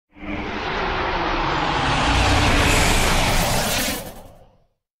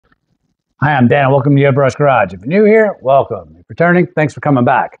Hi, I'm Dan and welcome to Airbrush Garage. If you're new here, welcome. If returning, thanks for coming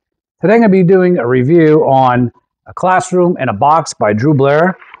back. Today I'm going to be doing a review on A Classroom in a Box by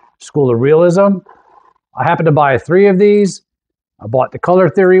Blair, School of Realism. I happened to buy 3 of these. I bought the color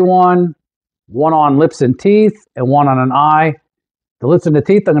theory one on lips and teeth, and one on an eye. The lips and the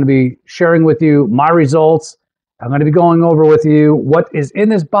teeth, I'm going to be sharing with you my results. I'm going to be going over with you what is in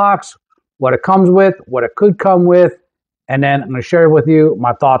this box, what it comes with, what it could come with, and then I'm going to share with you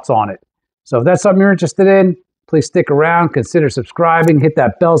my thoughts on it. So if that's something you're interested in, please stick around, consider subscribing, hit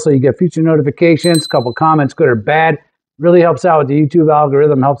that bell so you get future notifications, a couple comments, good or bad. Really helps out with the YouTube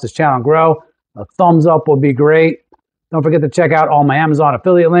algorithm, helps this channel grow. A thumbs up would be great. Don't forget to check out all my Amazon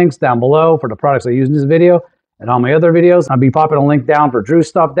affiliate links down below for the products I use in this video and all my other videos. I'll be popping a link down for Drew's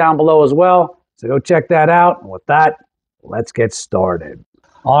stuff down below as well. So go check that out. And with that, let's get started.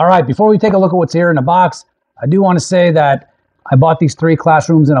 All right, before we take a look at what's here in the box, I do want to say that I bought these 3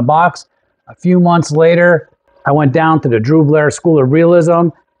 classrooms in a box. A few months later, I went down to the Blair School of Realism,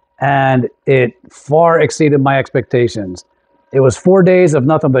 and it far exceeded my expectations. It was 4 days of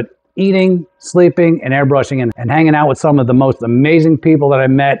nothing but eating, sleeping, and airbrushing, and hanging out with some of the most amazing people that I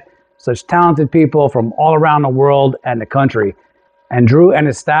met, such talented people from all around the world and the country. And Drew and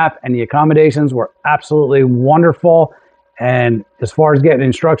his staff and the accommodations were absolutely wonderful. And as far as getting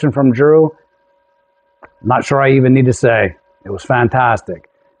instruction from Drew, I'm not sure I even need to say. It was fantastic.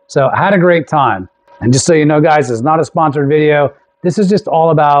 So I had a great time. And just so you know, guys, it's not a sponsored video. This is just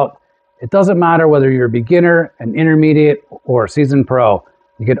all about, it doesn't matter whether you're a beginner, an intermediate, or a seasoned pro.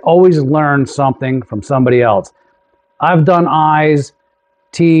 You can always learn something from somebody else. I've done eyes,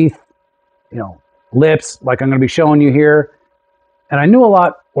 teeth, lips, like I'm going to be showing you here. And I knew a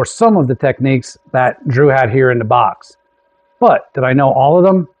lot, or some of the techniques that Drew had here in the box. But did I know all of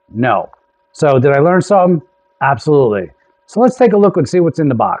them? No. So did I learn something? Absolutely. So let's take a look and see what's in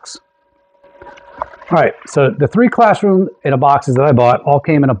the box. All right, so the 3 classroom in a boxes that I bought all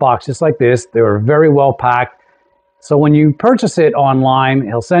came in a box just like this. They were very well packed. So when you purchase it online,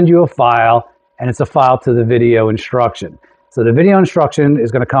 he'll send you a file, and it's a file to the video instruction. So the video instruction is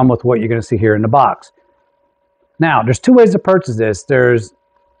going to come with what you're going to see here in the box. Now, there's 2 ways to purchase this. The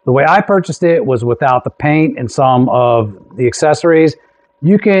way I purchased it was without the paint and some of the accessories.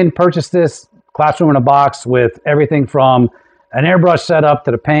 You can purchase this classroom in a box with everything from an airbrush setup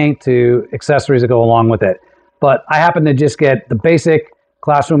to the paint to accessories that go along with it. But I happen to just get the basic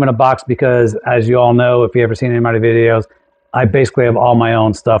classroom in a box because, as you all know, if you ever seen any of my videos, I basically have all my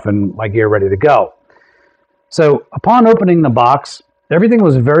own stuff and my gear ready to go. So upon opening the box, everything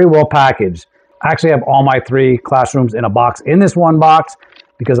was very well packaged. I actually have all my 3 classrooms in a box in this one box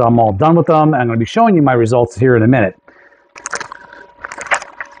because I'm all done with them. I'm going to be showing you my results here in a minute.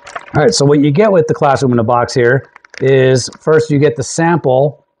 All right, so what you get with the classroom in a box here is first you get the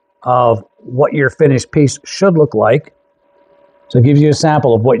sample of what your finished piece should look like. So it gives you a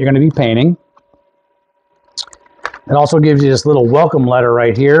sample of what you're going to be painting. It also gives you this little welcome letter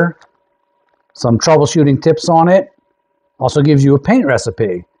right here, some troubleshooting tips on it. Also gives you a paint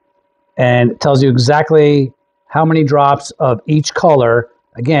recipe and it tells you exactly how many drops of each color.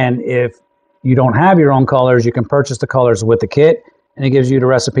 Again, if you don't have your own colors, you can purchase the colors with the kit, and it gives you the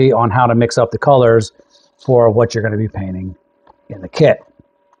recipe on how to mix up the colors for what you're going to be painting in the kit.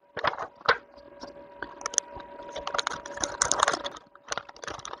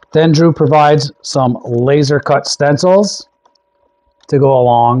 Then Drew provides some laser cut stencils to go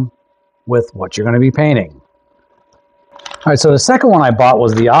along with what you're going to be painting. All right, so the second one I bought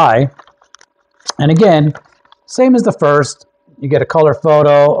was the eye. And again, same as the first, you get a color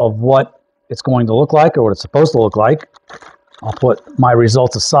photo of what it's going to look like or what it's supposed to look like. I'll put my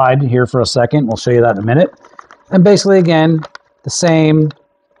results aside here for a second. We'll show you that in a minute. And basically, again, the same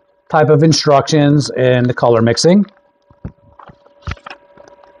type of instructions in the color mixing.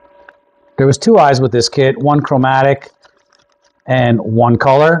 There was 2 eyes with this kit, 1 chromatic and 1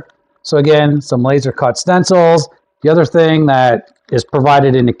 color. So again, some laser cut stencils. The other thing that is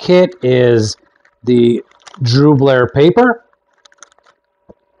provided in the kit is the Blair paper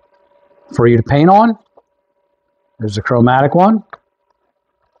for you to paint on. There's a chromatic one.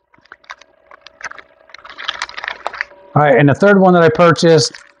 All right, and the third one that I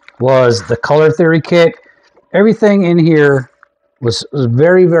purchased was the color theory kit. Everything in here was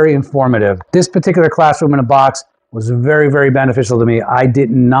very, very informative. This particular classroom in a box was very, very beneficial to me. I did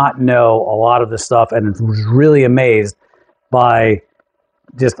not know a lot of this stuff and was really amazed by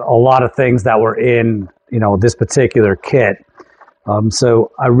just a lot of things that were in, this particular kit.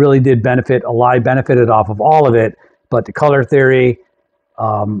 So I really did benefit a lot. I benefited off of all of it. But the color theory,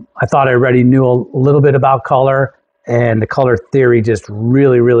 I thought I already knew a little bit about color, and the color theory just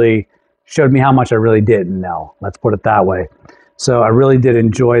really, really showed me how much I really didn't know. Let's put it that way. So I really did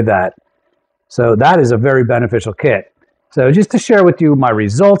enjoy that. So that is a very beneficial kit. So just to share with you my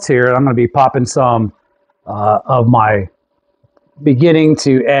results here, I'm going to be popping some of my beginning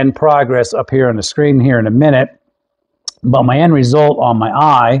to end progress up here on the screen here in a minute. But my end result on my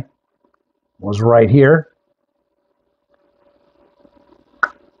eye was right here.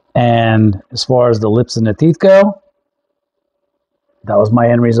 And as far as the lips and the teeth go, that was my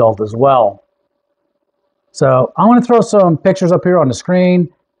end result as well. So I'm going to throw some pictures up here on the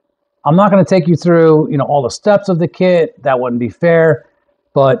screen. I'm not going to take you through, all the steps of the kit. That wouldn't be fair.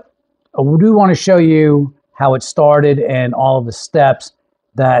 But I do want to show you how it started and all of the steps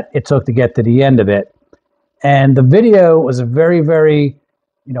that it took to get to the end of it. And the video was a very, very,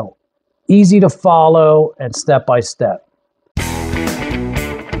 easy to follow and step by step.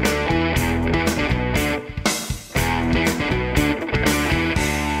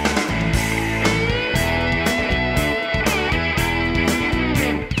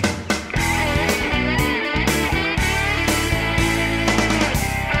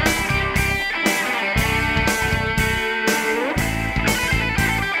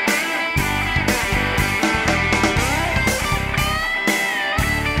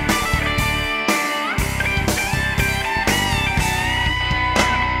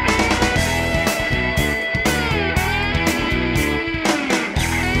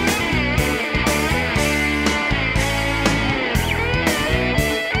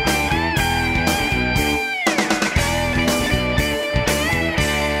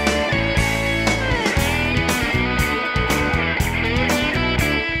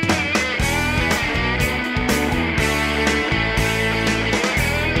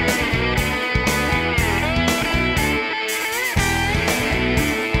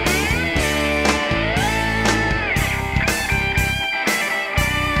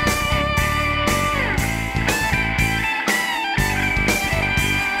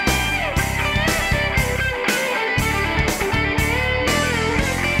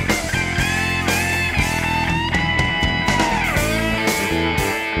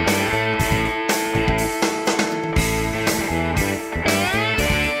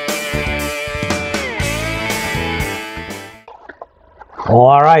 Well,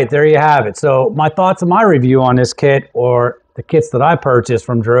 all right, there you have it. So my thoughts and my review on this kit, or the kits that I purchased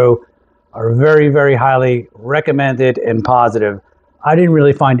from Drew, are very, very highly recommended and positive. I didn't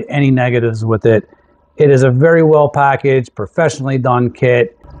really find any negatives with it. It is a very well packaged, professionally done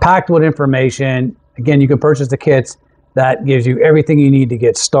kit, packed with information. Again, you can purchase the kits that gives you everything you need to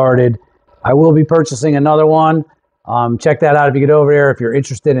get started. I will be purchasing another one. Check that out if you get over there if you're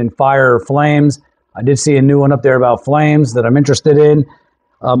interested in fire or flames. I did see a new one up there about flames that I'm interested in.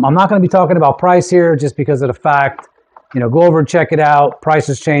 I'm not going to be talking about price here just because of the fact, go over and check it out.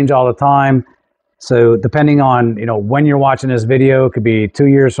 Prices change all the time. So depending on, when you're watching this video, it could be 2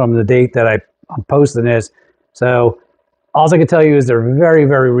 years from the date that I'm posting this. So all I can tell you is they're very,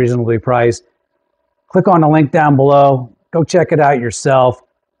 very reasonably priced. Click on the link down below. Go check it out yourself.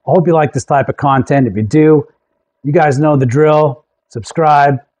 I hope you like this type of content. If you do, you guys know the drill.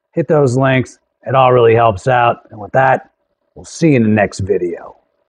 Subscribe, hit those links. It all really helps out. And with that, we'll see you in the next video.